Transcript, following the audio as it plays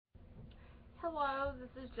Hello,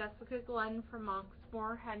 this is Jessica Glenn from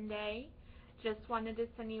Oxmoor Hyundai. Just wanted to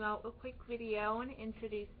send you out a quick video and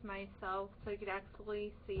introduce myself so you could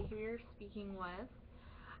actually see who you're speaking with.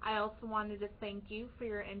 I also wanted to thank you for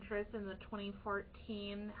your interest in the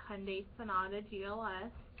 2014 Hyundai Sonata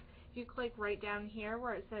GLS. If you click right down here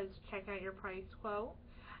where it says check out your price quote,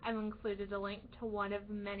 I've included a link to one of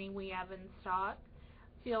many we have in stock.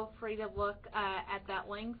 Feel free to look at that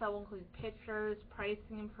link. That will include pictures,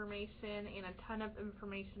 pricing information, and a ton of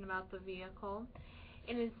information about the vehicle.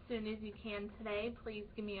 And as soon as you can today, please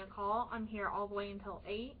give me a call. I'm here all the way until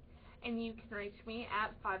 8, and you can reach me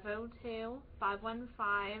at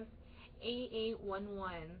 502-515-8811.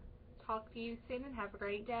 Talk to you soon and have a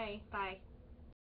great day. Bye.